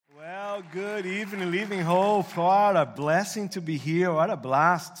Well, good evening, Living Hope. What a blessing to be here. What a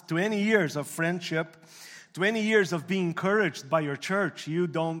blast. 20 years of friendship, 20 years of being encouraged by your church. You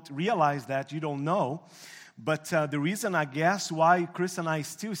don't realize that, you don't know. But the reason, I guess, why Chris and I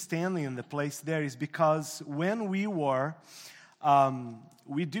still standing in the place there is because when we were,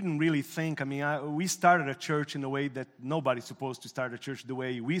 we didn't really think. We started a church in a way that nobody's supposed to start a church the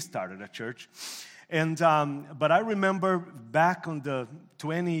way we started a church. And but I remember back on the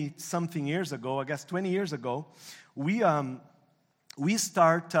 20-something years ago, I guess 20 years ago, we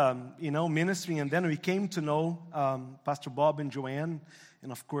start ministering, and then we came to know Pastor Bob and Joanne,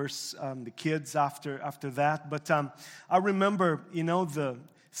 and of course the kids after that. But I remember,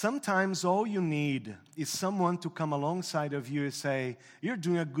 sometimes all you need is someone to come alongside of you and say, "You're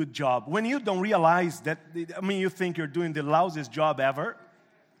doing a good job." When you don't realize that, you think you're doing the lousiest job ever,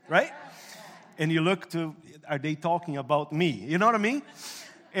 right? And you look to, are they talking about me? You know what I mean?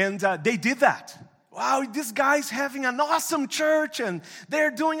 And they did that. Wow, this guy's having an awesome church and they're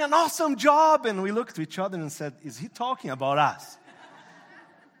doing an awesome job. And we looked to each other and said, is he talking about us?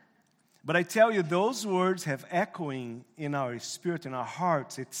 But I tell you, those words have echoing in our spirit, in our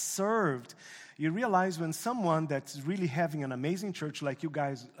hearts. It served. You realize when someone that's really having an amazing church like you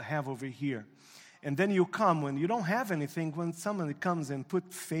guys have over here, and then you come when you don't have anything, when someone comes and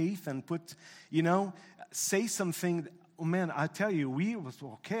put faith and say something, oh man, I tell you, we was,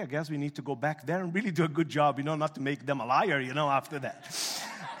 okay, I guess we need to go back there and really do a good job, not to make them a liar, after that.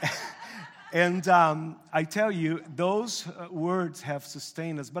 And I tell you, those words have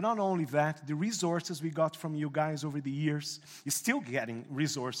sustained us. But not only that, the resources we got from you guys over the years, you're still getting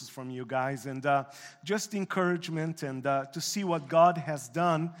resources from you guys. And just encouragement and to see what God has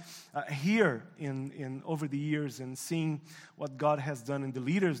done here in over the years, and seeing what God has done in the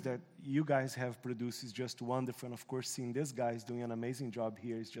leaders that you guys have produced is just wonderful. And of course, seeing these guys doing an amazing job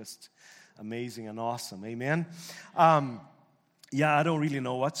here is just amazing and awesome. Amen. Yeah, I don't really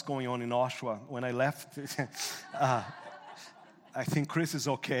know what's going on in Oshawa. When I left, I think Chris is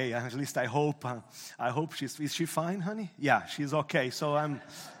okay. At least I hope. I hope is she fine, honey? Yeah, she's okay. So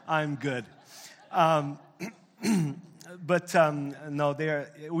I'm good. But no,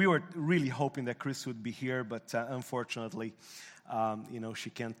 we were really hoping that Chris would be here, but unfortunately, she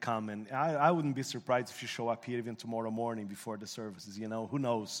can't come. And I wouldn't be surprised if she show up here even tomorrow morning before the services. Who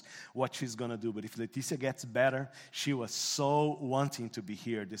knows what she's going to do. But if Leticia gets better, she was so wanting to be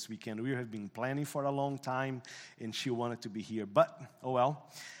here this weekend. We have been planning for a long time, and she wanted to be here. But, oh well,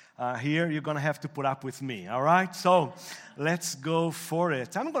 here you're going to have to put up with me, all right? So let's go for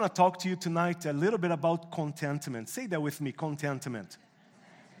it. I'm going to talk to you tonight a little bit about contentment. Say that with me, contentment.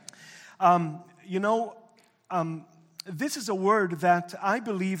 This is a word that I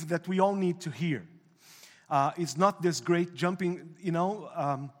believe that we all need to hear. It's not this great jumping,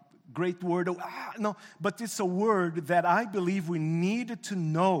 great word. No, but it's a word that I believe we need to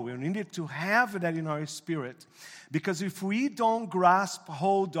know. We need to have that in our spirit. Because if we don't grasp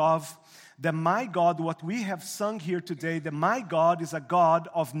hold of that my God, what we have sung here today, that my God is a God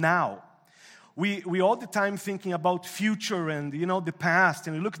of now. We all the time thinking about future and, the past.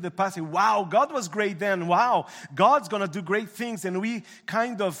 And we look at the past and say, wow, God was great then. Wow, God's going to do great things. And we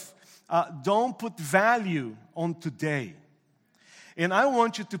kind of don't put value on today. And I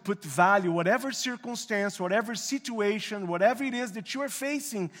want you to put value, whatever circumstance, whatever situation, whatever it is that you are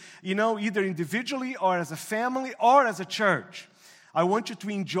facing, either individually or as a family or as a church. I want you to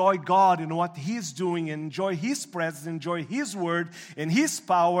enjoy God and what He's doing, and enjoy His presence, enjoy His word and His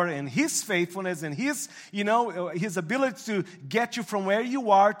power and His faithfulness and His ability to get you from where you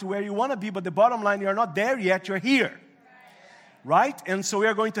are to where you want to be. But the bottom line, you're not there yet, you're here. Right? And so we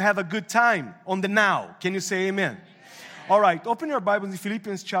are going to have a good time on the now. Can you say amen? All right, open your Bibles in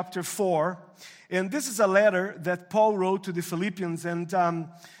Philippians chapter 4. And this is a letter that Paul wrote to the Philippians. And,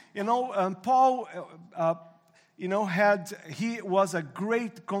 Paul... he was a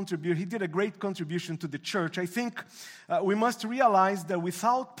great contributor. He did a great contribution to the church. I think we must realize that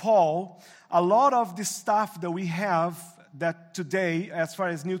without Paul, a lot of the stuff that we have that today, as far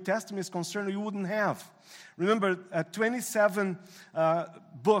as New Testament is concerned, we wouldn't have. Remember, 27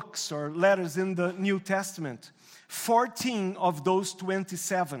 books or letters in the New Testament. 14 of those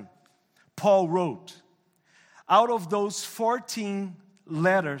 27, Paul wrote. Out of those 14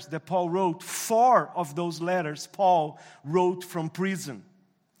 letters that Paul wrote, 4 of those letters Paul wrote from prison.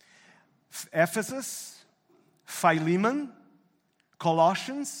 Ephesus, Philemon,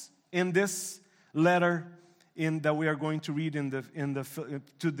 Colossians, in this letter that we are going to read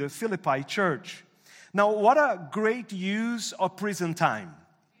to the Philippi church. Now, what a great use of prison time.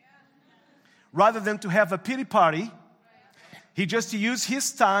 Rather than to have a pity party, He just used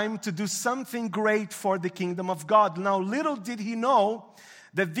his time to do something great for the kingdom of God. Now, little did he know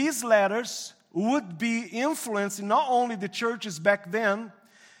that these letters would be influencing not only the churches back then,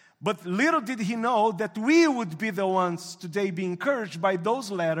 but little did he know that we would be the ones today be encouraged by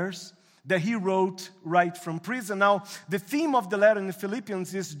those letters that he wrote right from prison. Now, the theme of the letter in the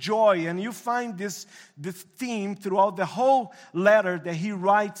Philippians is joy, and you find this theme throughout the whole letter that he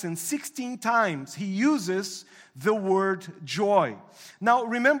writes, and 16 times he uses the word joy. Now,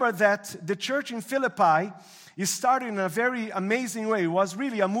 remember that the church in Philippi is started in a very amazing way. It was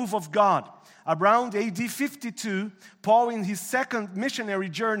really a move of God. Around AD 52, Paul, in his second missionary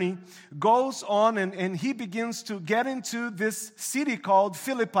journey, goes on and he begins to get into this city called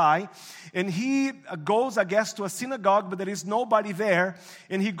Philippi. And he goes, I guess, to a synagogue, but there is nobody there.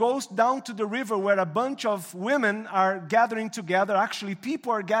 And he goes down to the river where a bunch of women are gathering together. Actually,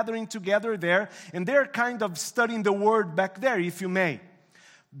 people are gathering together there. And they're kind of studying the word back there, if you may.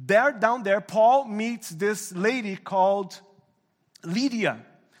 There, down there, Paul meets this lady called Lydia.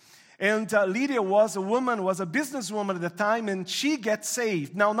 And Lydia was a businesswoman at the time, and she gets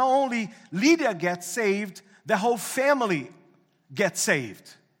saved. Now, not only Lydia gets saved, the whole family gets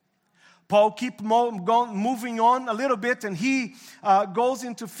saved. Paul keeps moving on a little bit, and he goes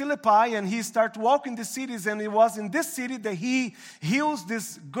into Philippi, and he starts walking the cities, and it was in this city that he heals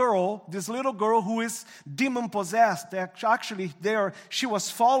this little girl who is demon-possessed. Actually, she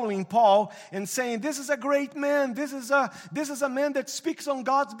was following Paul and saying, "This is a great man. This is a man that speaks on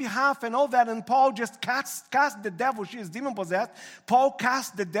God's behalf," and all that. And Paul just cast the devil. She is demon-possessed. Paul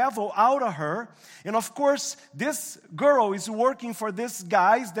cast the devil out of her. And of course, this girl is working for these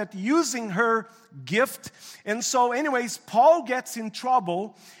guys that using her gift. And so anyways, Paul gets in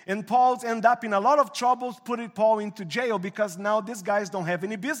trouble, and Paul's end up in a lot of troubles, putting Paul into jail because now these guys don't have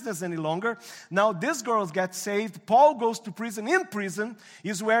any business any longer. Now this girl gets saved. Paul goes to prison. In prison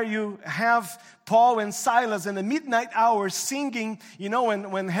is where you have Paul and Silas in the midnight hours singing,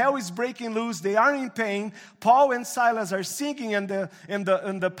 when hell is breaking loose, they are in pain. Paul and Silas are singing, and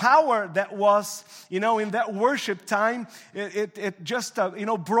the power that was, in that worship time, it just,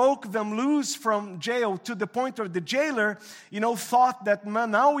 broke them loose from jail to the point where the jailer, thought that,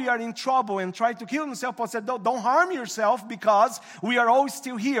 man, now we are in trouble and tried to kill himself. Paul said, don't harm yourself because we are all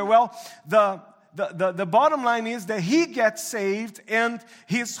still here. Well, the bottom line is that he gets saved and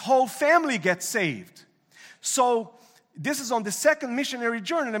his whole family gets saved. So this is on the second missionary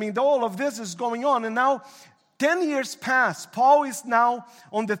journey. I mean, all of this is going on. And now 10 years pass. Paul is now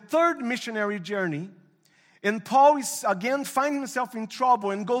on the third missionary journey. And Paul is again finding himself in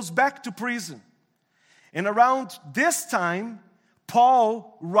trouble and goes back to prison. And around this time,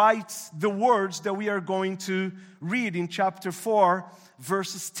 Paul writes the words that we are going to read in chapter 4,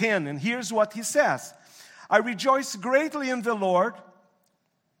 verses 10. And here's what he says. "I rejoice greatly in the Lord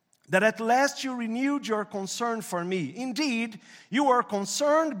that at last you renewed your concern for me. Indeed, you were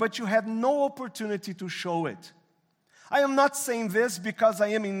concerned, but you had no opportunity to show it. I am not saying this because I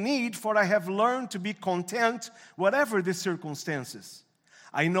am in need, for I have learned to be content whatever the circumstances.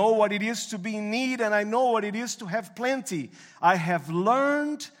 I know what it is to be in need, and I know what it is to have plenty. I have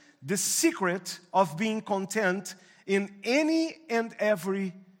learned the secret of being content in any and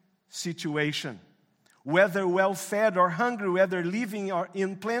every situation, whether well-fed or hungry, whether living or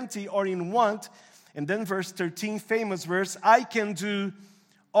in plenty or in want." And then verse 13, famous verse, "I can do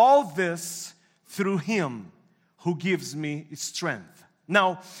all this through Him who gives me strength."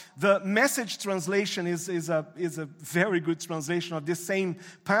 Now, the Message translation is a very good translation of this same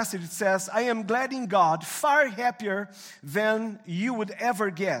passage. It says, "I am glad in God, far happier than you would ever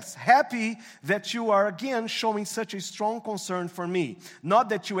guess. Happy that you are again showing such a strong concern for me. Not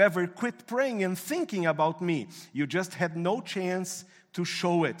that you ever quit praying and thinking about me. You just had no chance to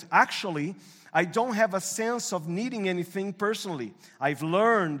show it. Actually, I don't have a sense of needing anything personally. I've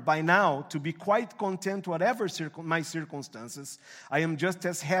learned by now to be quite content whatever my circumstances. I am just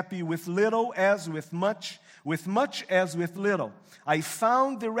as happy with little as with much as with little. I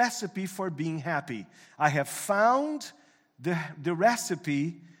found the recipe for being happy. I have found the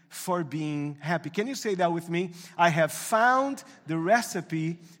recipe for being happy." Can you say that with me? I have found the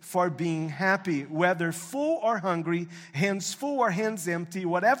recipe for being happy, whether full or hungry, hands full or hands empty,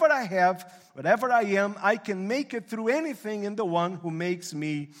 whatever I have, whatever I am, I can make it through anything in the one who makes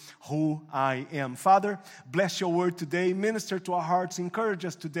me who I am. Father, bless your word today. Minister to our hearts. Encourage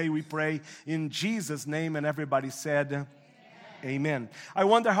us today, we pray, in Jesus' name. And everybody said, Amen. I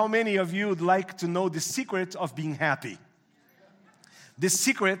wonder how many of you would like to know the secret of being happy. The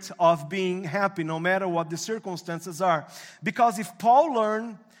secret of being happy no matter what the circumstances are. Because if Paul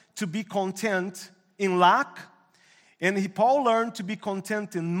learned to be content in lack, And Paul learned to be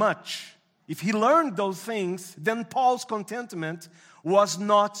content in much. If he learned those things, then Paul's contentment was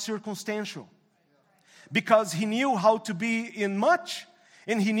not circumstantial. Because he knew how to be in much,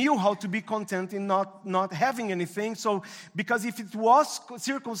 and he knew how to be content in not having anything. So, because if it was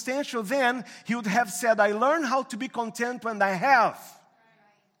circumstantial, then he would have said, I learned how to be content when I have.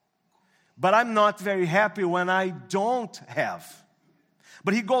 But I'm not very happy when I don't have.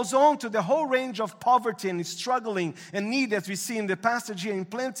 But he goes on to the whole range of poverty and struggling and need, as we see in the passage here, in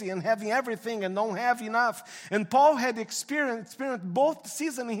plenty and having everything and don't have enough. And Paul had experienced both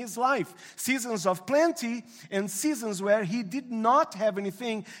seasons in his life, seasons of plenty and seasons where he did not have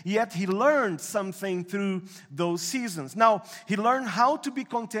anything, yet he learned something through those seasons. Now, he learned how to be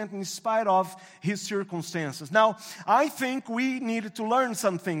content in spite of his circumstances. Now, I think we need to learn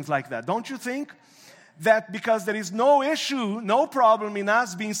some things like that, don't you think? That because there is no issue, no problem in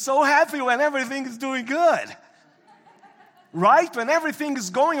us being so happy when everything is doing good. Right? When everything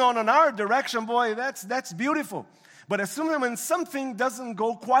is going on in our direction, boy, that's beautiful. But as soon as when something doesn't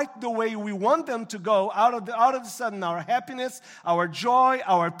go quite the way we want them to go, out of the sudden our happiness, our joy,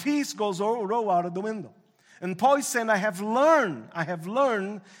 our peace goes all out of the window. And Paul is saying, I have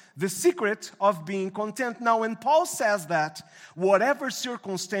learned the secret of being content. Now, when Paul says that, whatever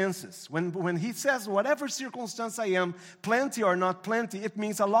circumstances, when he says whatever circumstance I am, plenty or not plenty, it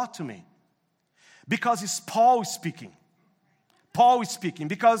means a lot to me. Because it's Paul speaking. Paul is speaking.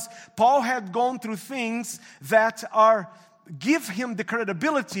 Because Paul had gone through things that give him the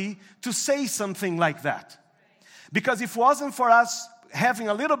credibility to say something like that. Because if it wasn't for us having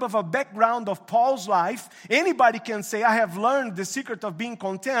a little bit of a background of Paul's life, anybody can say, I have learned the secret of being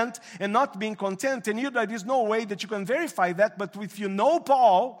content and not being content. And there is no way that you can verify that. But if you know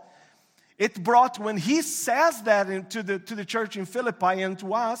Paul, it brought, when he says that to the church in Philippi and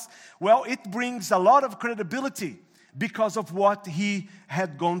to us, well, it brings a lot of credibility because of what he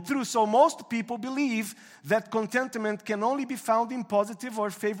had gone through. So most people believe that contentment can only be found in positive or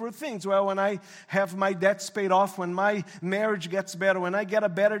favorable things. Well, when I have my debts paid off, when my marriage gets better, when I get a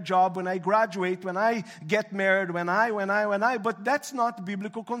better job, when I graduate, when I get married, when I. But that's not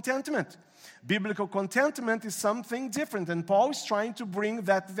biblical contentment. Biblical contentment is something different. And Paul is trying to bring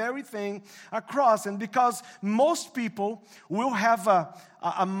that very thing across. And because most people will have a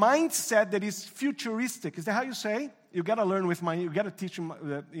mindset that is futuristic. Is that how you say? You got to teach them,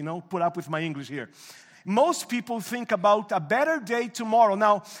 put up with my English here. Most people think about a better day tomorrow.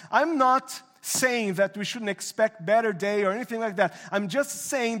 Now, I'm not saying that we shouldn't expect better day or anything like that. I'm just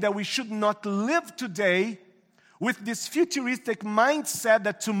saying that we should not live today with this futuristic mindset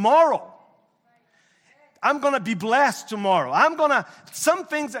that tomorrow, I'm going to be blessed tomorrow. Some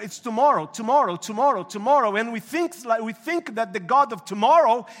things, it's tomorrow. And we think that the God of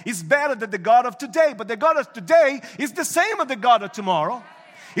tomorrow is better than the God of today. But the God of today is the same as the God of tomorrow.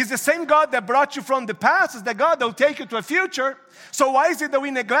 He's the same God that brought you from the past as the God that will take you to a future. So why is it that we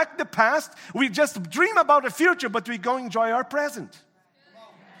neglect the past? We just dream about the future, but we go enjoy our present.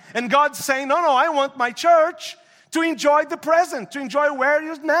 And God's saying, no, I want my church to enjoy the present, to enjoy where it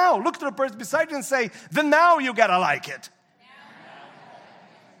is now. Look to the person beside you and say, the now you gotta like it.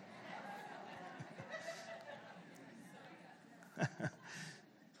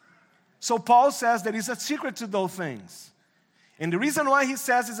 So Paul says there is a secret to those things. And the reason why he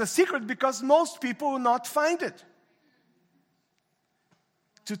says it's a secret because most people will not find it.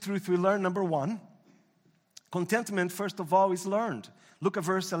 Two truths we learn. Number one, contentment, first of all, is learned. Look at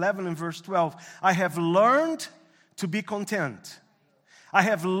verse 11 and verse 12. I have learned to be content. I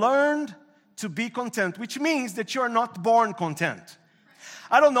have learned to be content, which means that you are not born content.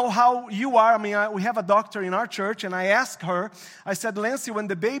 I don't know how you are. We have a doctor in our church, and I asked her, I said, Lancy, when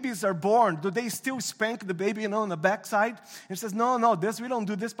the babies are born, do they still spank the baby, on the backside? And she says, no, we don't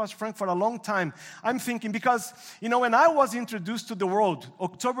do this, Pastor Frank, for a long time. I'm thinking, because, when I was introduced to the world,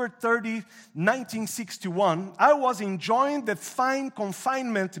 October 30, 1961, I was enjoying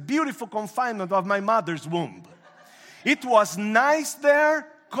the beautiful confinement of my mother's womb. It was nice there,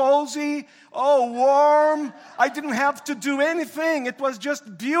 cozy, warm. I didn't have to do anything. It was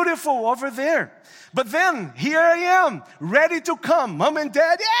just beautiful over there. But then, here I am, ready to come. Mom and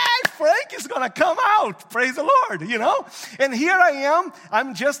Dad, Frank is going to come out. Praise the Lord, And here I am.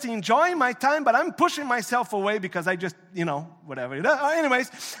 I'm just enjoying my time, but I'm pushing myself away because I just, whatever. Anyways,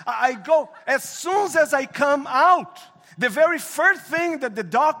 I go. As soon as I come out, the very first thing that the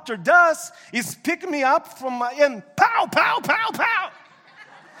doctor does is pick me up from my end. Pow, pow, pow, pow.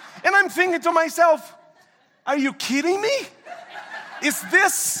 And I'm thinking to myself, are you kidding me? Is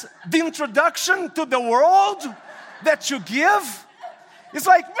this the introduction to the world that you give? It's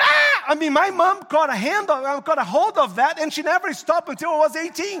like, My mom got a hold of that, and she never stopped until I was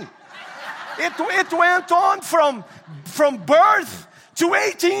 18. It went on from birth to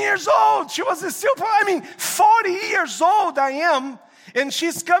 18 years old. She was still, 40 years old I am. And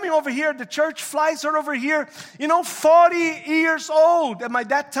she's coming over here. The church flies her over here. 40 years old. And by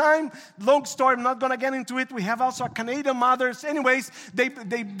that time, long story, I'm not going to get into it. We have also a Canadian mothers. Anyways, they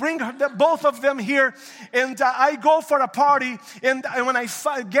bring both of them here. And I go for a party. And when I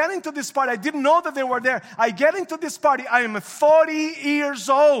get into this party, I didn't know that they were there. I get into this party. I am 40 years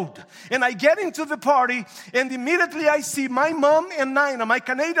old. And I get into the party. And immediately I see my mom and Nina, my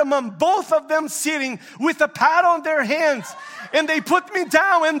Canadian mom, both of them sitting with a pad on their hands. And they put me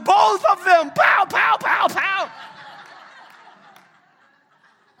down, and both of them, pow, pow, pow, pow.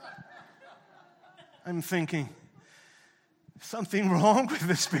 I'm thinking, something wrong with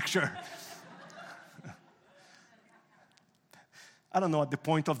this picture. I don't know what the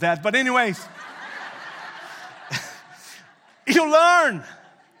point of that, but anyways. You learn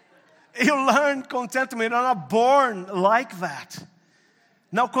contentment. You're not born like that.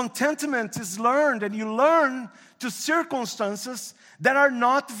 Now, contentment is learned, and you learn to circumstances that are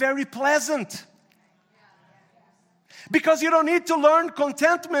not very pleasant. Because you don't need to learn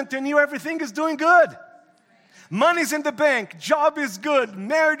contentment and everything is doing good. Money's in the bank, job is good,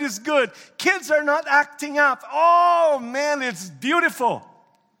 marriage is good, kids are not acting up. Oh man, it's beautiful.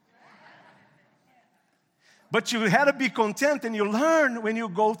 But you had to be content, and you learn when you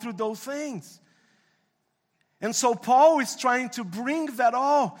go through those things. And so Paul is trying to bring that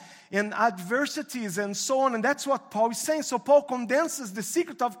all in adversities and so on. And that's what Paul is saying. So Paul condenses the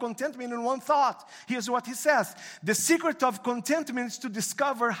secret of contentment in one thought. Here's what he says. The secret of contentment is to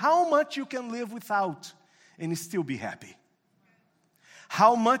discover how much you can live without and still be happy.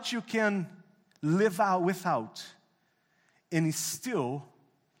 How much you can live out without and still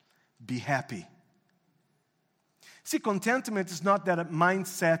be happy. See, contentment is not that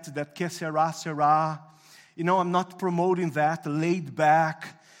mindset that que sera, sera. I'm not promoting that, laid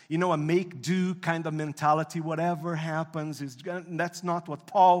back, a make-do kind of mentality. Whatever happens, that's not what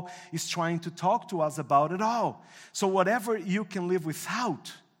Paul is trying to talk to us about at all. So whatever you can live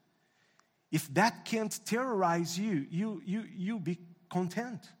without, if that can't terrorize you be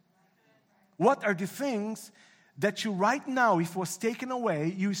content. What are the things that you right now, if it was taken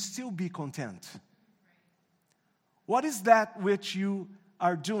away, you still be content? What is that which you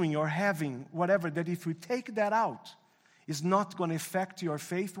are doing or having, whatever, that if we take that out, is not going to affect your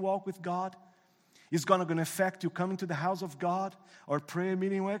faith walk with God? It's going to affect you coming to the house of God or prayer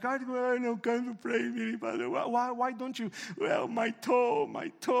meeting. Like, I don't come to prayer meeting, Father. Why don't you? Well, my toe.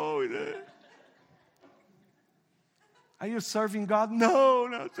 Are you serving God? No,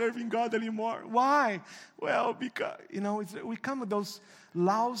 not serving God anymore. Why? Well, because, we come with those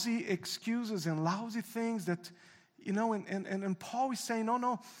lousy excuses and lousy things that, and Paul is saying,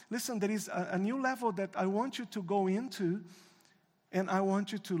 no, listen, there is a new level that I want you to go into, and I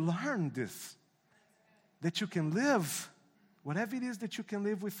want you to learn this, that you can live, whatever it is that you can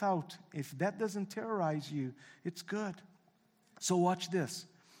live without. If that doesn't terrorize you, it's good. So watch this.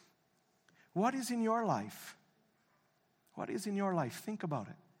 What is in your life? What is in your life? Think about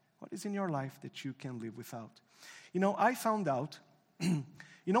it. What is in your life that you can live without? I found out,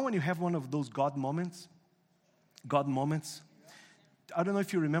 when you have one of those God moments, I don't know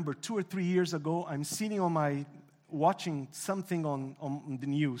if you remember, 2 or 3 years ago, I'm sitting watching something on the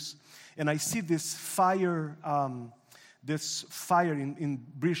news, and I see this fire in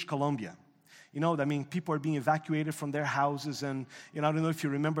British Columbia. People are being evacuated from their houses, and, I don't know if you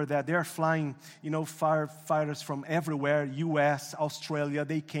remember that. They're flying, firefighters from everywhere, U.S., Australia.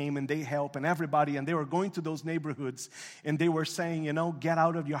 They came and they helped, and everybody, and they were going to those neighborhoods, and they were saying, get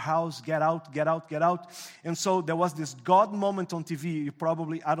out of your house, get out, get out, get out. And so there was this God moment on TV. You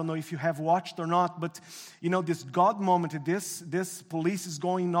probably, I don't know if you have watched or not, but, this God moment, this police is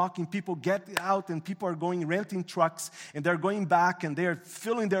going, knocking, people get out, and people are going, renting trucks, and they're going back, and they're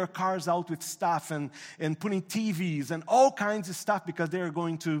filling their cars out with stuff and putting TVs and all kinds of stuff because they are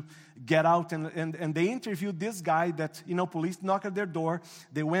going to get out. And they interviewed this guy that, police knocked at their door.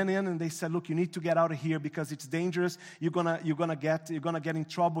 They went in and they said, look, you need to get out of here because it's dangerous. You're gonna get in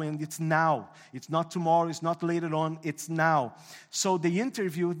trouble, and it's now. It's not tomorrow. It's not later on. It's now. So they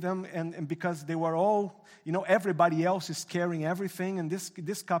interviewed them, and because they were all, everybody else is carrying everything, and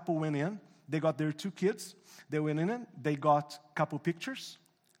this couple went in. They got their 2 kids. They went in and they got a couple pictures,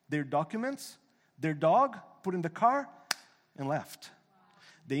 their documents, their dog, put in the car, and left.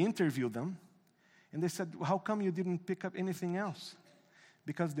 They interviewed them, and they said, how come you didn't pick up anything else?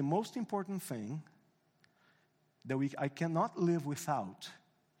 Because the most important thing that I cannot live without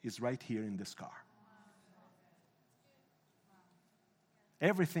is right here in this car.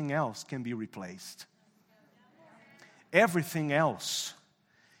 Everything else can be replaced. Everything else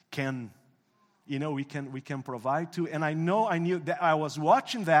can, we can provide to. And I knew that I was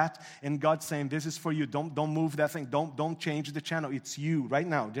watching that, and God saying, this is for you. Don't move that thing. Don't change the channel. It's you right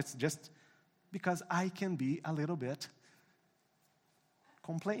now. Just because I can be a little bit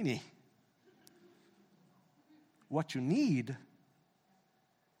complaining. What you need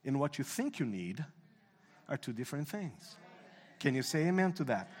and what you think you need are two different things. Can you say amen to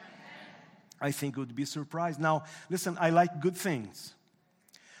that? I think you would be surprised. Now, listen, I like good things.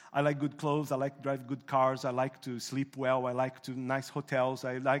 I like good clothes. I like to drive good cars. I like to sleep well. I like to nice hotels.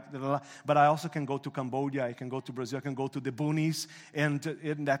 But I also can go to Cambodia. I can go to Brazil. I can go to the boonies, and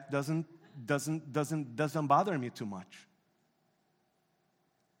that doesn't bother me too much.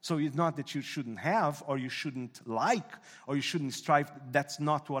 So it's not that you shouldn't have, or you shouldn't like, or you shouldn't strive. That's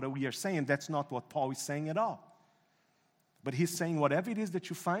not what we are saying. That's not what Paul is saying at all. But he's saying whatever it is that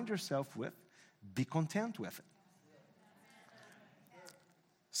you find yourself with, be content with it.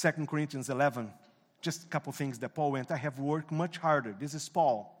 2 Corinthians 11, just a couple things that Paul went. I have worked much harder. This is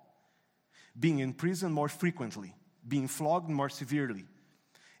Paul. Being in prison more frequently, being flogged more severely,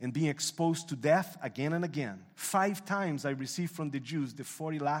 and being exposed to death again and again. 5 times I received from the Jews the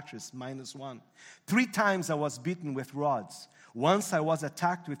 40 lashes minus 1. 3 times I was beaten with rods. Once I was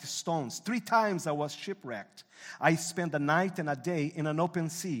attacked with stones. 3 times I was shipwrecked. I spent a night and a day in an open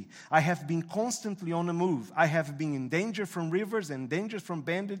sea. I have been constantly on the move. I have been in danger from rivers, in danger from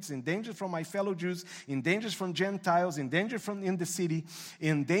bandits, in danger from my fellow Jews, in danger from Gentiles, in danger from in the city,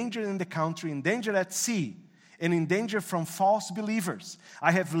 in danger in the country, in danger at sea, and in danger from false believers.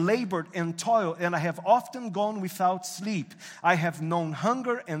 I have labored and toiled, and I have often gone without sleep. I have known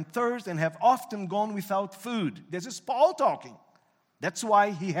hunger and thirst, and have often gone without food. This is Paul talking. That's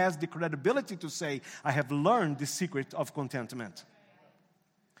why he has the credibility to say, I have learned the secret of contentment.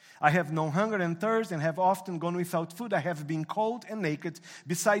 I have known hunger and thirst, and have often gone without food. I have been cold and naked.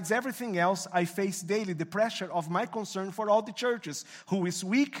 Besides everything else, I face daily the pressure of my concern for all the churches. Who is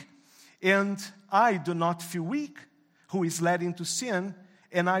weak, and I do not feel weak. Who is led into sin,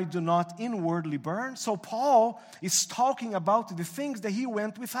 and I do not inwardly burn. So Paul is talking about the things that he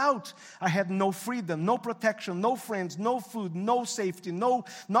went without. I had no freedom, no protection, no friends, no food, no safety,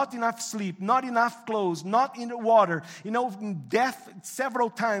 not enough sleep, not enough clothes, not in the water, death several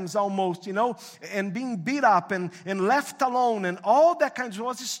times almost, and being beat up and left alone and all that kind of,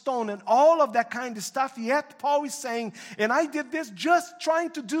 was stoned and all of that kind of stuff. Yet Paul is saying, and I did this just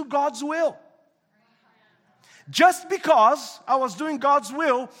trying to do God's will. Just because I was doing God's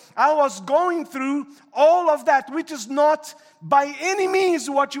will, I was going through all of that, which is not by any means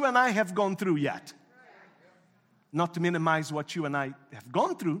what you and I have gone through yet. Not to minimize what you and I have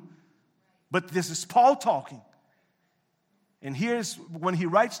gone through, but this is Paul talking. And here's when he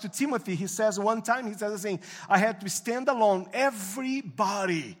writes to Timothy, he says one time, he says, I had to stand alone.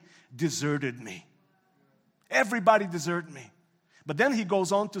 Everybody deserted me. Everybody deserted me. But then he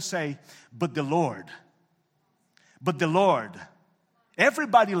goes on to say, but the Lord,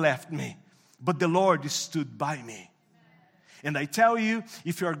 everybody left me, but the Lord stood by me. And I tell you,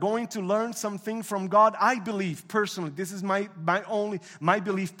 if you are going to learn something from God, I believe personally, this is my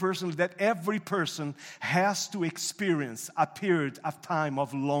belief personally, that every person has to experience a period of time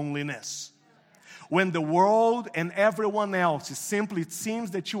of loneliness. When the world and everyone else is simply, it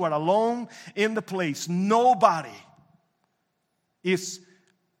seems that you are alone in the place. Nobody is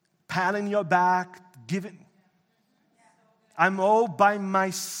patting your back, giving. I'm all by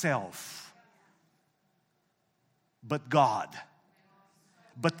myself. But God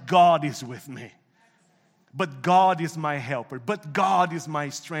is with me. But God is my helper. But God is my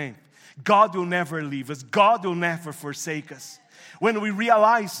strength. God will never leave us. God will never forsake us. When we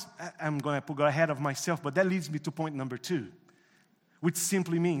realize, I'm going to go ahead of myself, but that leads me to point number 2, which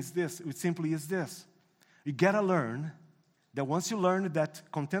simply means this. Which simply is this. You got to learn that once you learn that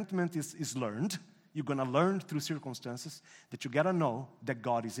contentment is learned, you're going to learn through circumstances that you got to know that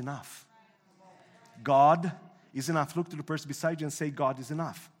God is enough. God is enough. Look to the person beside you and say, God is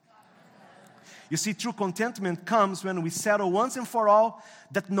enough. You see, true contentment comes when we settle once and for all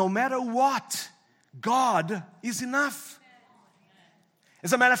that no matter what, God is enough.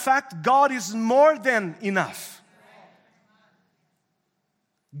 As a matter of fact, God is more than enough.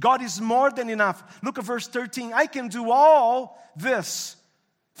 God is more than enough. Look at verse 13. I can do all this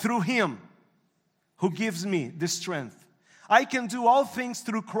through Him who gives me the strength. I can do all things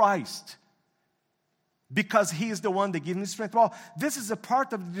through Christ because He is the one that gives me strength. Well, this is a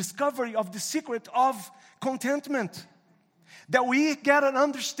part of the discovery of the secret of contentment. That we get and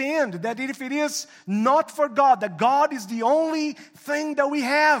understand that if it is not for God, that God is the only thing that we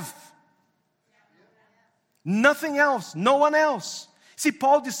have. Nothing else, no one else. See,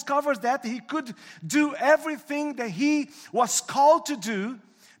 Paul discovers that he could do everything that he was called to do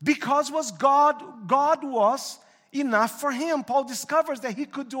because God was enough for him. Paul discovers that he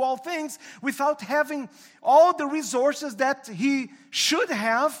could do all things without having all the resources that he should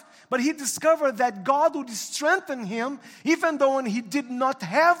have. But he discovered that God would strengthen him, even though when he did not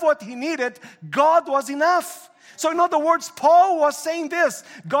have what he needed, God was enough. So in other words, Paul was saying this: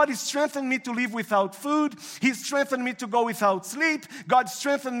 God has strengthened me to live without food. He strengthened me to go without sleep. God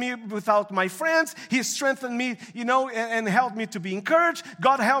strengthened me without my friends. He strengthened me, and helped me to be encouraged.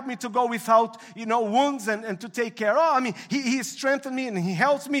 God helped me to go without, wounds and to take care of. I mean, He strengthened me and He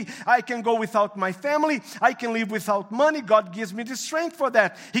helps me. I can go without my family. I can live without money. God gives me the strength for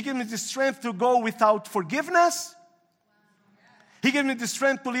that. He gives me the strength to go without forgiveness. He gave me the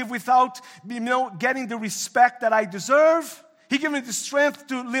strength to live without, getting the respect that I deserve. He gave me the strength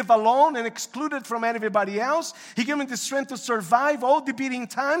to live alone and excluded from everybody else. He gave me the strength to survive all the beating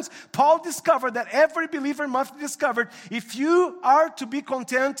times. Paul discovered that every believer must discover, if you are to be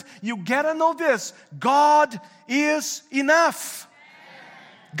content, you gotta know this: God is enough.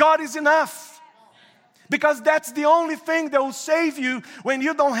 God is enough. Because that's the only thing that will save you when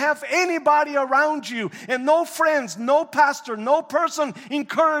you don't have anybody around you, and no friends, no pastor, no person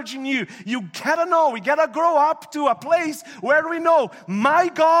encouraging you. You gotta know, we gotta grow up to a place where we know my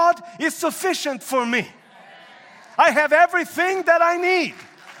God is sufficient for me. I have everything that I need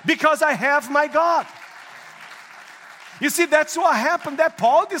because I have my God. You see, that's what happened. That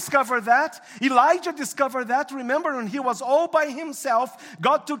Paul discovered that. Elijah discovered that. Remember, when he was all by himself,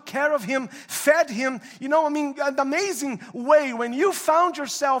 God took care of him, fed him. An amazing way. When you found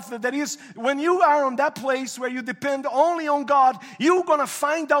yourself, that is, when you are on that place where you depend only on God, you're going to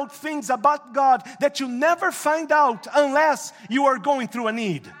find out things about God that you never find out unless you are going through a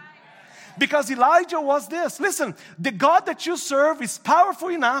need. Because Elijah was this. Listen, the God that you serve is powerful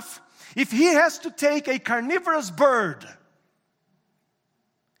enough. If he has to take a carnivorous bird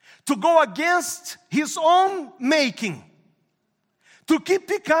to go against his own making, to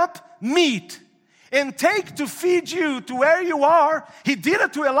pick up meat and take to feed you to where you are, he did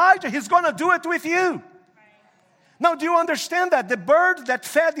it to Elijah, he's going to do it with you. Now, do you understand that? The bird that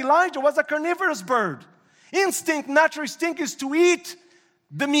fed Elijah was a carnivorous bird. Natural instinct is to eat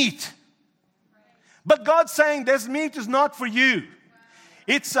the meat. But God's saying, this meat is not for you.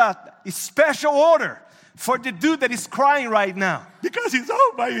 It's a special order for the dude that is crying right now because he's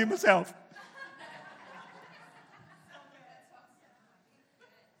all by himself.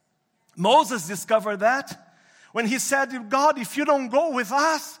 Moses discovered that when he said, God, if you don't go with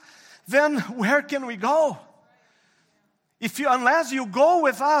us, then where can we go? Unless you go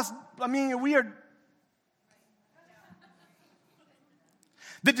with us, we are...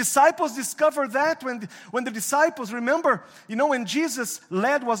 The disciples discovered that when the disciples, remember, when Jesus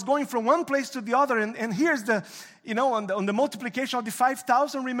was going from one place to the other, and here's on the multiplication of the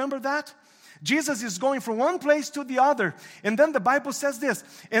 5,000, remember that? Jesus is going from one place to the other, and then the Bible says this,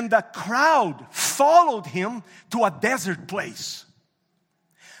 and the crowd followed him to a desert place.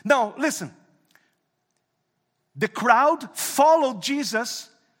 Now, listen, the crowd followed Jesus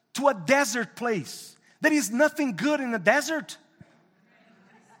to a desert place. There is nothing good in the desert.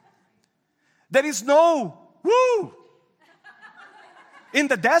 There is no woo. In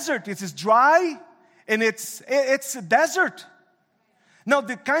the desert, it is dry and it's a desert. Now,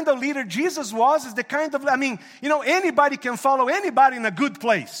 the kind of leader Jesus was is the kind of, anybody can follow anybody in a good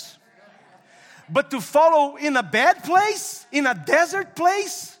place. But to follow in a bad place, in a desert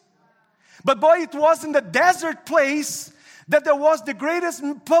place. But boy, it was in the desert place that there was the greatest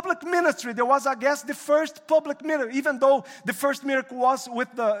public ministry. There was, I guess, the first public miracle, even though the first miracle was with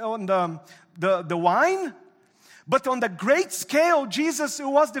the wine. But on the great scale, Jesus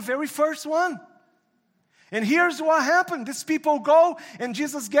was the very first one. And here's what happened. These people go, and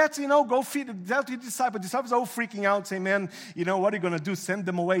Jesus gets, go feed the disciples. Disciples are all freaking out, saying, man, what are you going to do? Send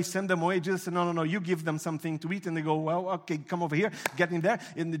them away. Jesus said, no, you give them something to eat. And they go, well, okay, come over here, get in there.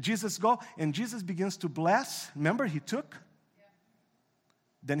 And Jesus go, and Jesus begins to bless. Remember, he took,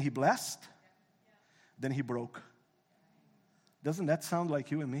 then he blessed, then he broke. Doesn't that sound like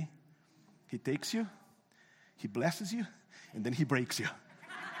you and me? He takes you, he blesses you, and then he breaks you.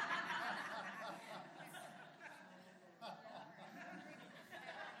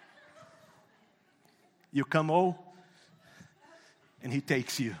 You come and he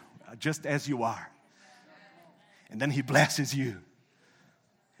takes you just as you are. And then he blesses you.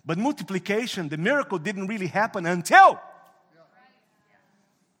 But multiplication, the miracle didn't really happen until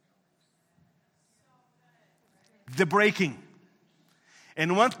the breaking.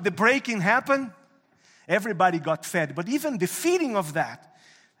 And once the breaking happened, everybody got fed. But even the feeding of that,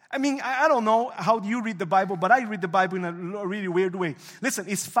 I mean, I don't know how you read the Bible, but I read the Bible in a really weird way. Listen,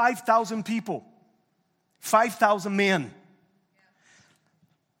 it's 5,000 people. 5,000 men.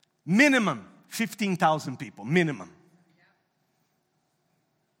 Minimum, 15,000 people. Minimum.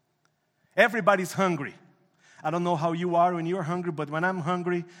 Everybody's hungry. I don't know how you are when you're hungry, but when I'm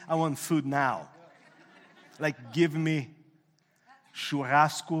hungry, I want food now. Like, give me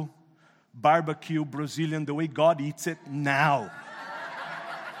churrasco, barbecue, Brazilian, the way God eats it now.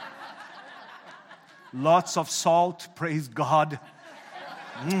 Lots of salt, praise God.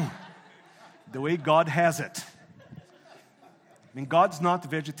 The way God has it. I mean, God's not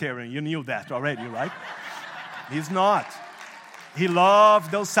vegetarian. You knew that already, right? He's not. He loved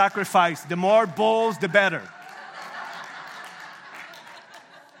those sacrifices. The more bowls, the better.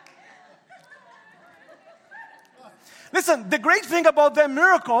 Listen, the great thing about that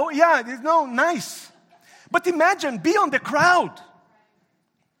miracle, it's nice. But imagine, be on the crowd.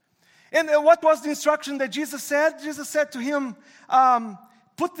 And what was the instruction that Jesus said? Jesus said to him,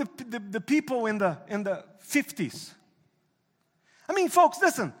 put the people in the 50s. I mean, folks,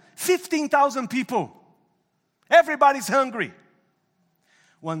 listen, 15,000 people. Everybody's hungry.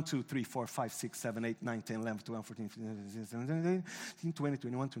 1, 2, 3, 4, 5, 6, 7, 8, 9, 10, 11, 12, 14, 15, 16, 17, 20,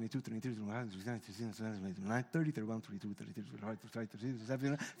 21, 22, 23, 24, 30, 31, 32, 33,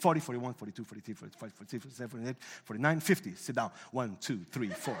 34, 40, 41, 42, 43, 45, 46, 47, 48, 49, 50. Sit down. 1, 2, 3,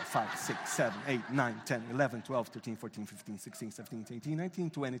 4, 5, 6, 7, 8, 9, 10, 11, 12, 13, 14, 15, 16, 17, 18, 19,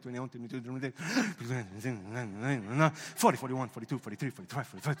 20, 21, 22, 23, 40, 41, 42, 43, 45,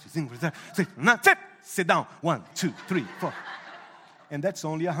 45, 46, 47, sit down. 1, 2, 3, 4. And that's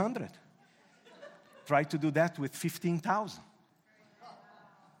only 100. Try to do that with 15,000.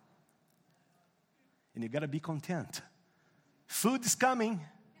 And you got to be content. Food is coming.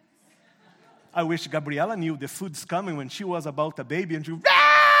 I wish Gabriela knew the food's coming when she was about a baby and she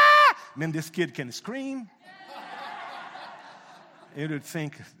man, this kid can scream. You would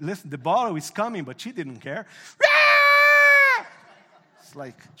think, listen, the bottle is coming, but she didn't care. It's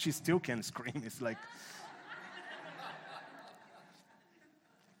like she still can scream. It's like...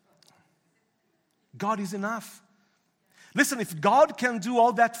 God is enough. Listen, if God can do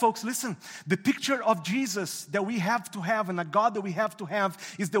all that, folks, listen, the picture of Jesus that we have to have and a God that we have to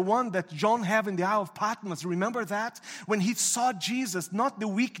have is the one that John had in the Isle of Patmos. Remember that? When he saw Jesus, not the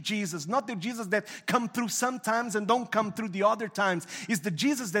weak Jesus, not the Jesus that come through sometimes and don't come through the other times. It's the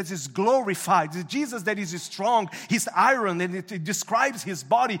Jesus that is glorified. The Jesus that is strong. He's iron and it describes his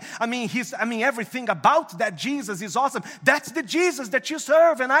body. I mean, everything about that Jesus is awesome. That's the Jesus that you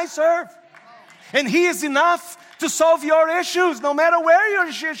serve and I serve. And He is enough to solve your issues, no matter where your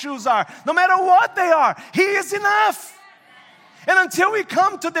issues are, no matter what they are. He is enough. And until we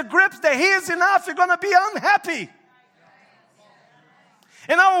come to the grips that He is enough, you're going to be unhappy.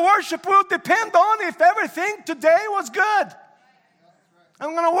 And our worship will depend on if everything today was good.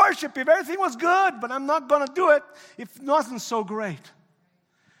 I'm going to worship if everything was good, but I'm not going to do it if it wasn't so great.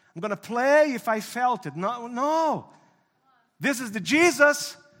 I'm going to play if I felt it. No. This is the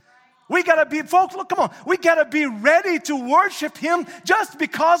Jesus. We got to be, folks, look, come on. We got to be ready to worship Him just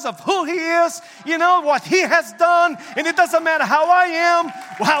because of who He is, what He has done. And it doesn't matter how I am,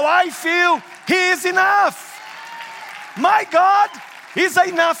 how I feel. He is enough. My God is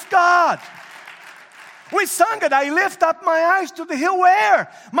enough God. We sung it. I lift up my eyes to the hill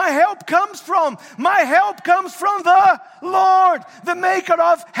where my help comes from. My help comes from the Lord, the maker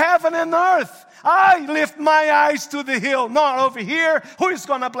of heaven and earth. I lift my eyes to the hill, not over here. Who is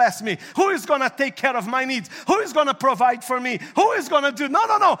going to bless me? Who is going to take care of my needs? Who is going to provide for me? Who is going to do? No.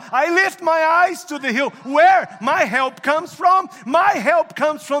 I lift my eyes to the hill where my help comes from. My help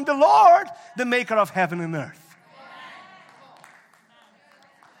comes from the Lord, the maker of heaven and earth.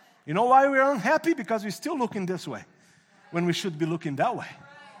 You know why we're unhappy? Because we're still looking this way when we should be looking that way.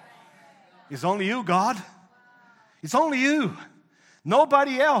 It's only you, God. It's only you.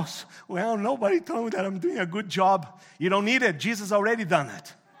 Nobody else. Well, nobody told me that I'm doing a good job. You don't need it. Jesus already done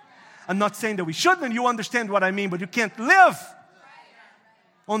it. I'm not saying that we shouldn't. You understand what I mean, but you can't live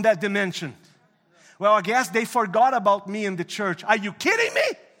on that dimension. Well, I guess they forgot about me in the church. Are you kidding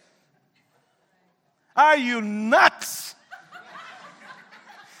me? Are you nuts?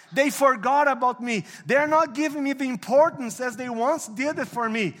 They forgot about me. They're not giving me the importance as they once did it for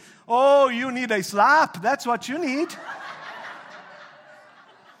me. Oh, you need a slap. That's what you need.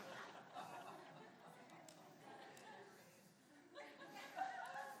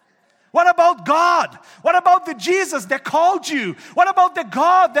 What about about God? What about the Jesus that called you? What about the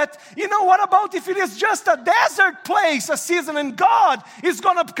God that, what about if it is just a desert place, a season, and God is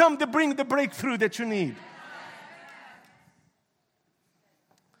going to come to bring the breakthrough that you need?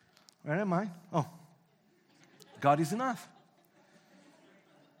 Where am I? Oh, God is enough.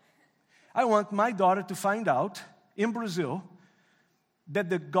 I want my daughter to find out in Brazil that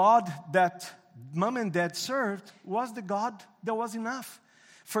the God that mom and dad served was the God that was enough.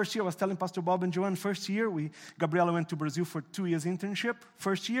 First year, I was telling Pastor Bob and Joanne, first year, Gabriela went to Brazil for 2 years internship.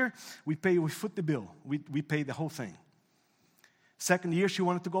 First year, we foot the bill. We paid the whole thing. Second year, she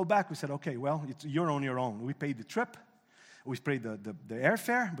wanted to go back. We said, okay, well, you're on your own. We paid the trip. We paid the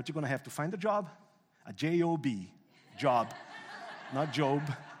airfare, but you're going to have to find a job. A J-O-B, job, not Job.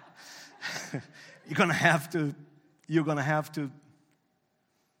 You're going to have to.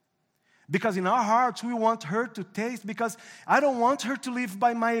 Because in our hearts, we want her to taste, because I don't want her to live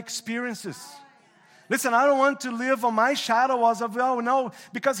by my experiences. Listen, I don't want to live on my shadow as of, no,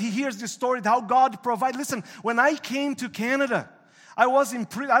 because he hears the story, how God provides. Listen, when I came to Canada, I was in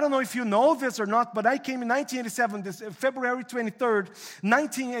prison. I don't know if you know this or not, but I came in 1987, February 23rd,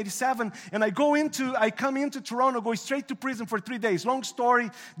 1987, and I come into Toronto, go straight to prison for 3 days. Long story,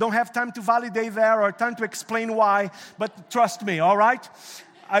 don't have time to validate there or time to explain why, but trust me, all right?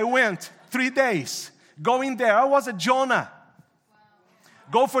 I went 3 days, going there. I was a Jonah.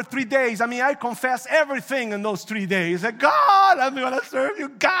 Go for 3 days. I confessed everything in those 3 days. God, I'm going to serve you,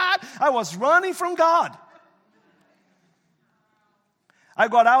 God. I was running from God. I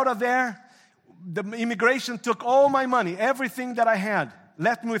got out of there. The immigration took all my money, everything that I had,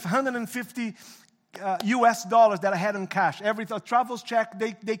 left me with $150 US dollars that I had in cash. Travels check,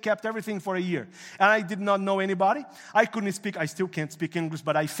 they kept everything for a year. And I did not know anybody. I couldn't speak, I still can't speak English,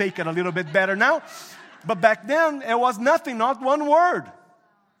 but I fake it a little bit better now. But back then, it was nothing, not one word.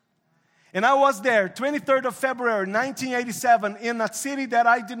 And I was there, 23rd of February, 1987, in a city that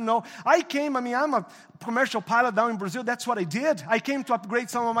I didn't know. I'm a commercial pilot down in Brazil. That's what I did. I came to upgrade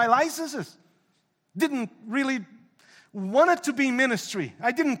some of my licenses. Didn't really want it to be ministry.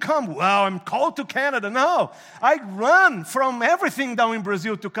 I didn't come, I'm called to Canada. No, I run from everything down in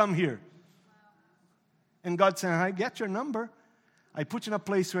Brazil to come here. And God said, I get your number. I put you in a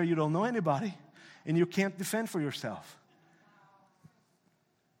place where you don't know anybody and you can't defend for yourself.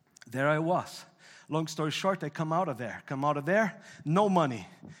 There I was. Long story short, I come out of there, no money.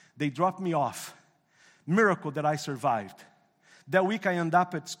 They dropped me off. Miracle that I survived. That week I end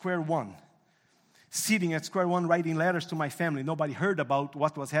up at square one. Sitting at square one, writing letters to my family. Nobody heard about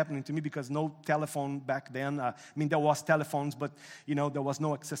what was happening to me because no telephone back then. There was telephones, but, there was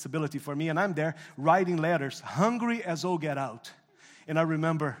no accessibility for me. And I'm there writing letters, hungry as all get out. And I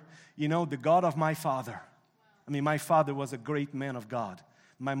remember, the God of my father. My father was a great man of God.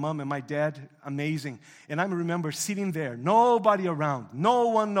 My mom and my dad, amazing. And I remember sitting there, nobody around, no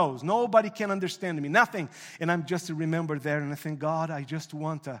one knows, nobody can understand me, nothing. And I'm just remember there, and I think, God, I just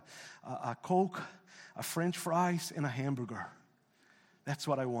want a Coke, a French fries, and a hamburger. That's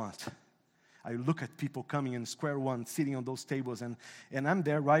what I want. I look at people coming in square one, sitting on those tables, and I'm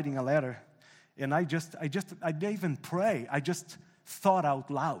there writing a letter, and I didn't even pray. I just thought out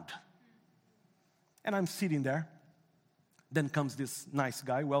loud. And I'm sitting there. Then comes this nice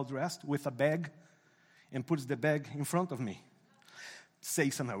guy, well-dressed, with a bag, and puts the bag in front of me. Say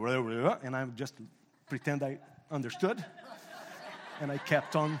something, and I just pretend I understood. And I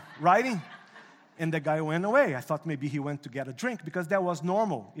kept on writing. And the guy went away. I thought maybe he went to get a drink, because that was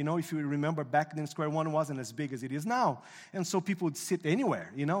normal. If you remember, back then, Square One wasn't as big as it is now. And so people would sit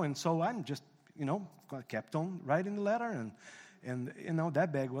anywhere, And so I'm just, kept on writing the letter. And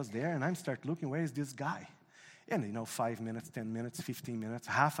that bag was there. And I start looking, where is this guy? And 5 minutes, 10 minutes, 15 minutes,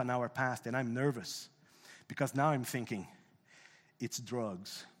 half an hour passed, and I'm nervous. Because now I'm thinking, it's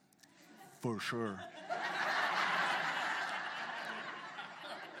drugs, for sure.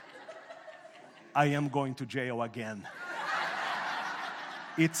 I am going to jail again.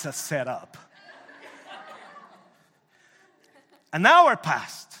 It's a setup. An hour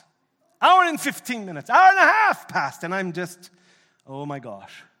passed. Hour and 15 minutes. Hour and a half passed, and I'm just, oh my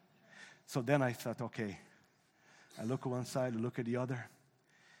gosh. So then I thought, okay. I look at one side, I look at the other,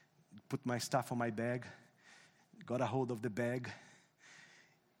 put my stuff on my bag, got a hold of the bag.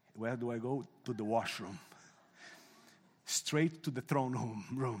 Where do I go? To the washroom. Straight to the throne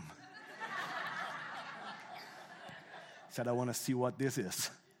room. Said, I want to see what this is.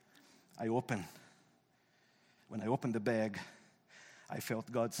 When I opened the bag, I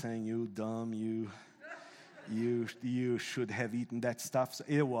felt God saying, you dumb, you should have eaten that stuff. So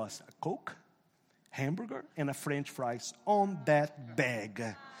it was a Coke, hamburger, and a French fries on that bag.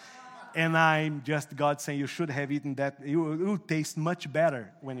 And I'm just, God saying, you should have eaten that. It would taste much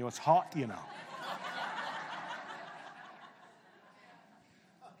better when it was hot, you know.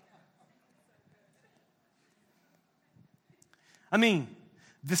 I mean,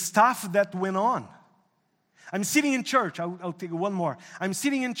 the stuff that went on. I'm sitting in church. I'll take one more. I'm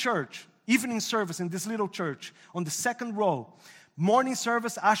sitting in church, evening service in this little church, on the second row. Morning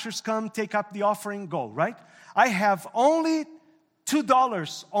service, ushers come, take up the offering, go, right? I have only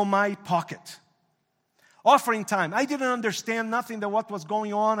 $2 on my pocket. Offering time. I didn't understand nothing of what was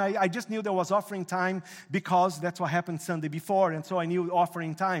going on. I just knew there was offering time because that's what happened Sunday before. And so I knew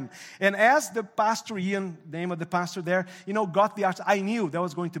offering time. And as the pastor, Ian, the name of the pastor there, got the usher, I knew there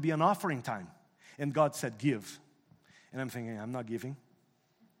was going to be an offering time. And God said, give. And I'm thinking, I'm not giving.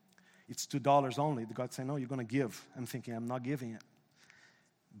 It's $2 only. God said, no, you're going to give. I'm thinking, I'm not giving it.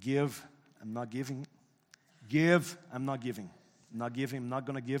 Give. I'm not giving. Give. I'm not giving. I'm not giving, I'm not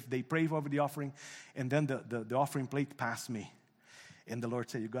going to give. They prayed over the offering, and then the offering plate passed me. And the Lord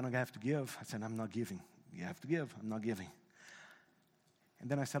said, you're going to have to give. I said, I'm not giving. You have to give. I'm not giving. And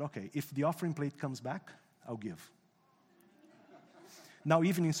then I said, okay, if the offering plate comes back, I'll give. Now,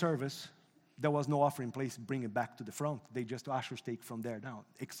 evening service, there was no offering plate, bring it back to the front. They just ushers take from there now,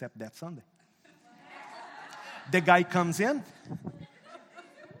 except that Sunday. The guy comes in,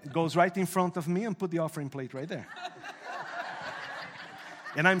 goes right in front of me and put the offering plate right there.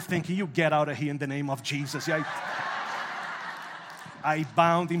 And I'm thinking, you get out of here in the name of Jesus. I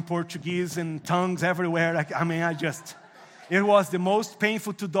bound in Portuguese and tongues everywhere. It was the most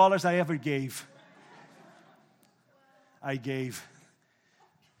painful $2 I ever gave. I gave.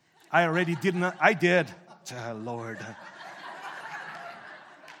 I already did not, I did. Oh, Lord.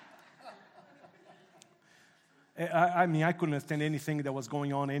 I couldn't understand anything that was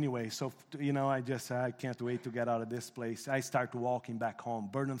going on anyway. So, I can't wait to get out of this place. I start walking back home.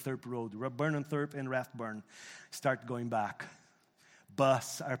 Burnenthorpe Road, Burnenthorpe and Rathburn. Start going back.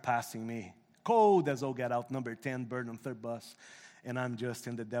 Bus are passing me. Cold as all get out, number 10, Burnenthorpe bus. And I'm just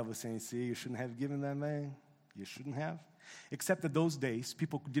in the devil saying, see, you shouldn't have given that man. You shouldn't have. Except that those days,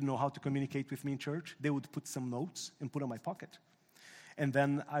 people didn't know how to communicate with me in church. They would put some notes and put in my pocket. And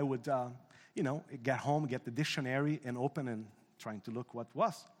then I would... get home, get the dictionary, and open and trying to look what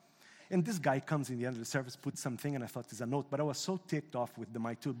was. And this guy comes in the end of the service, puts something, and I thought it's a note. But I was so ticked off with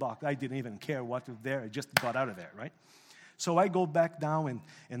my $2. I didn't even care what was there. I just got out of there, right? So I go back down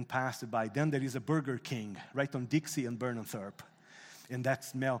and pass it by. Then there is a Burger King right on Dixie and Burnenthorpe. And that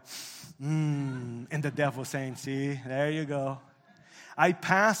smell, and the devil saying, see, there you go. I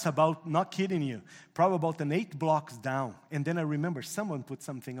pass about, not kidding you, probably about 8 blocks down. And then I remember someone put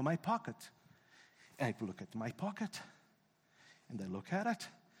something in my pocket. And I look at my pocket, and I look at it,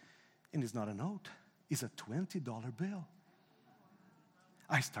 and it's not a note. It's a $20 bill.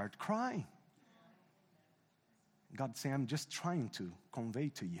 I start crying. God saying, I'm just trying to convey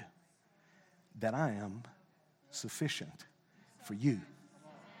to you that I am sufficient for you.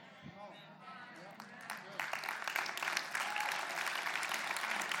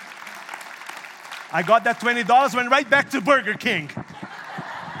 I got that $20, went right back to Burger King.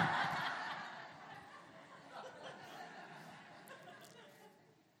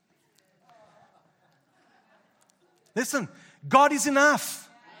 Listen, God is enough.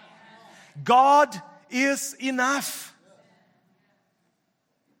 God is enough.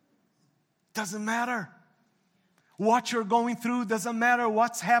 Doesn't matter what you're going through. Doesn't matter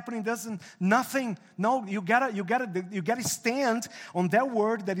what's happening. Nothing. No, you gotta stand on that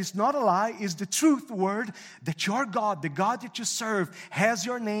word that is not a lie, is the truth word, that your God, the God that you serve, has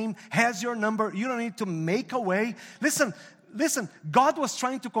your name, has your number. You don't need to make a way. Listen. God was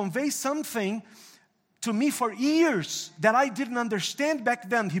trying to convey something to me for years that I didn't understand back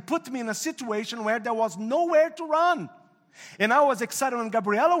then. He put me in a situation where there was nowhere to run. And I was excited when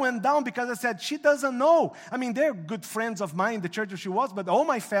Gabriela went down because I said, she doesn't know. I mean, they're good friends of mine, the church where she was, but all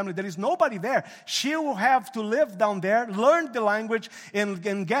my family, there is nobody there. She will have to live down there, learn the language,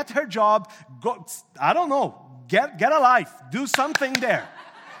 and get her job. Go, I don't know, get a life. Do something there.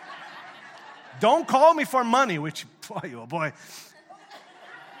 Don't call me for money, which, boy, oh boy.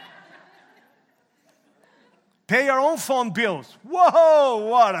 Pay your own phone bills. Whoa,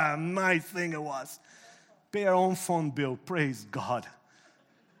 what a nice thing it was. Pay your own phone bill. Praise God.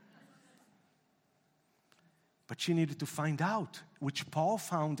 But she needed to find out, which Paul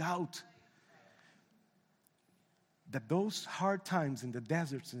found out, that those hard times in the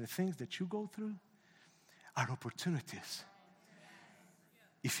deserts and the things that you go through are opportunities.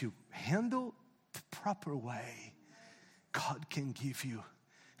 If you handle the proper way, God can give you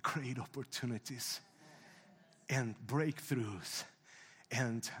great opportunities and breakthroughs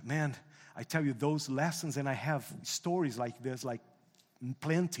And man, I tell you, those lessons, and I have stories like this, like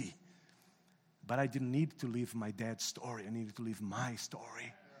plenty. But I didn't need to live my dad's story. I needed to live my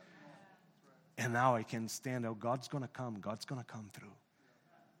story. And now I can stand out. God's going to come. God's going to come through.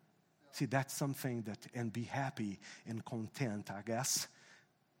 See, that's something that, and be happy and content, I guess,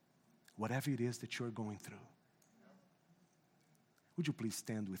 whatever it is that you're going through. Would you please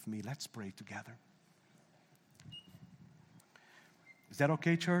stand with me? Let's pray together. Is that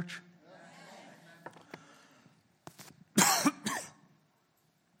okay, church?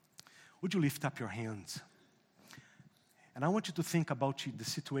 Would you lift up your hands? And I want you to think about the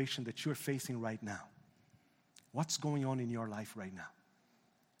situation that you're facing right now. What's going on in your life right now?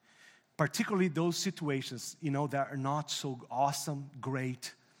 Particularly those situations, that are not so awesome,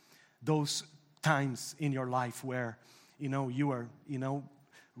 great. Those times in your life where, you are,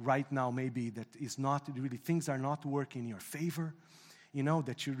 right now maybe that is not really, things are not working in your favor.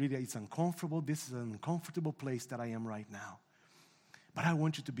 That you really, it's uncomfortable. This is an uncomfortable place that I am right now. But I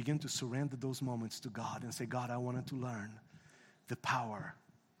want you to begin to surrender those moments to God and say, God, I wanted to learn the power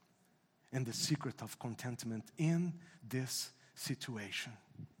and the secret of contentment in this situation.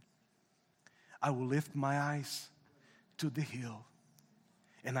 I will lift my eyes to the hill,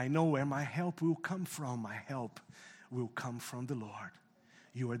 and I know where my help will come from. My help will come from the Lord.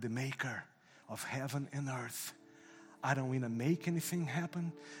 You are the maker of heaven and earth. I don't want to make anything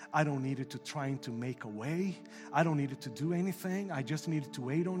happen. I don't need it to trying to make a way. I don't need it to do anything. I just needed to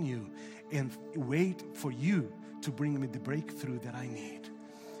wait on you and wait for you to bring me the breakthrough that I need.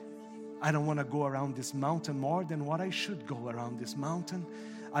 I don't want to go around this mountain more than what I should go around this mountain.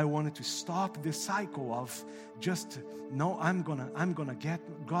 I wanted to stop this cycle of just, no, I'm gonna get,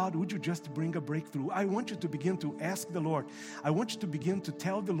 God, would you just bring a breakthrough? I want you to begin to ask the Lord. I want you to begin to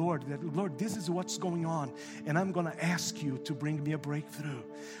tell the Lord that, Lord, this is what's going on, and I'm gonna ask you to bring me a breakthrough.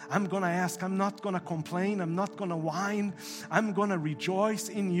 I'm gonna ask, I'm not gonna complain, I'm not gonna whine, I'm gonna rejoice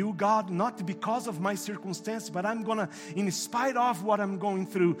in you, God, not because of my circumstance, but I'm gonna, in spite of what I'm going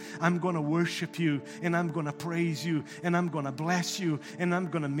through, I'm gonna worship you, and I'm gonna praise you, and I'm gonna bless you, and I'm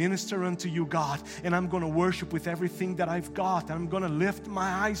gonna minister unto you, God, and I'm going to worship with everything that I've got. I'm going to lift my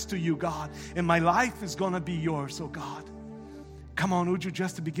eyes to you, God, and my life is going to be yours, oh God. Come on, would you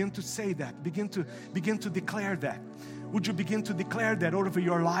just begin to say that? Begin to declare that. Would you begin to declare that over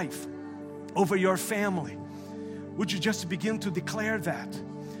your life, over your family? Would you just begin to declare that?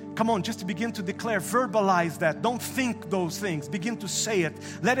 Come on, just begin to declare, verbalize that. Don't think those things. Begin to say it.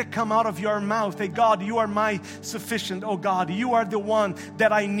 Let it come out of your mouth. Hey, God, you are my sufficient. Oh, God, you are the one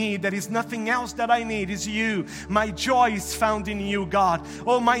that I need. There is nothing else that I need. Is you. My joy is found in you, God.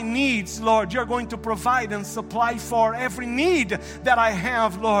 Oh, my needs, Lord, you're going to provide and supply for every need that I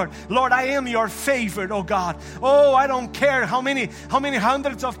have, Lord. Lord, I am your favorite, oh, God. Oh, I don't care how many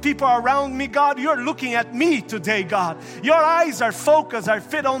hundreds of people are around me, God. You're looking at me today, God. Your eyes are focused, are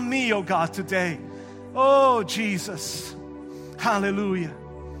fit on me, oh God, today. Oh Jesus. Hallelujah.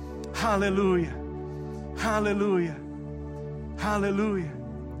 Hallelujah. Hallelujah. Hallelujah.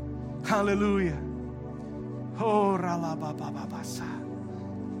 Hallelujah. Oh ralabababasa.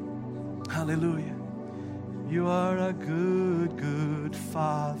 Hallelujah. You are a good, good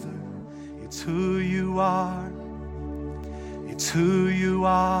Father. It's who you are. It's who you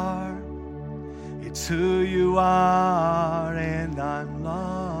are. It's who you are, and I'm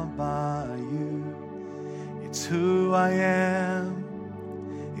loved by you. It's who I am.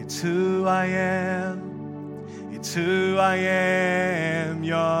 It's who I am. It's who I am.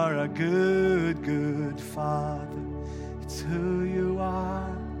 You're a good, good Father. It's who you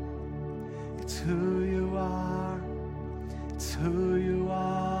are. It's who you are. It's who you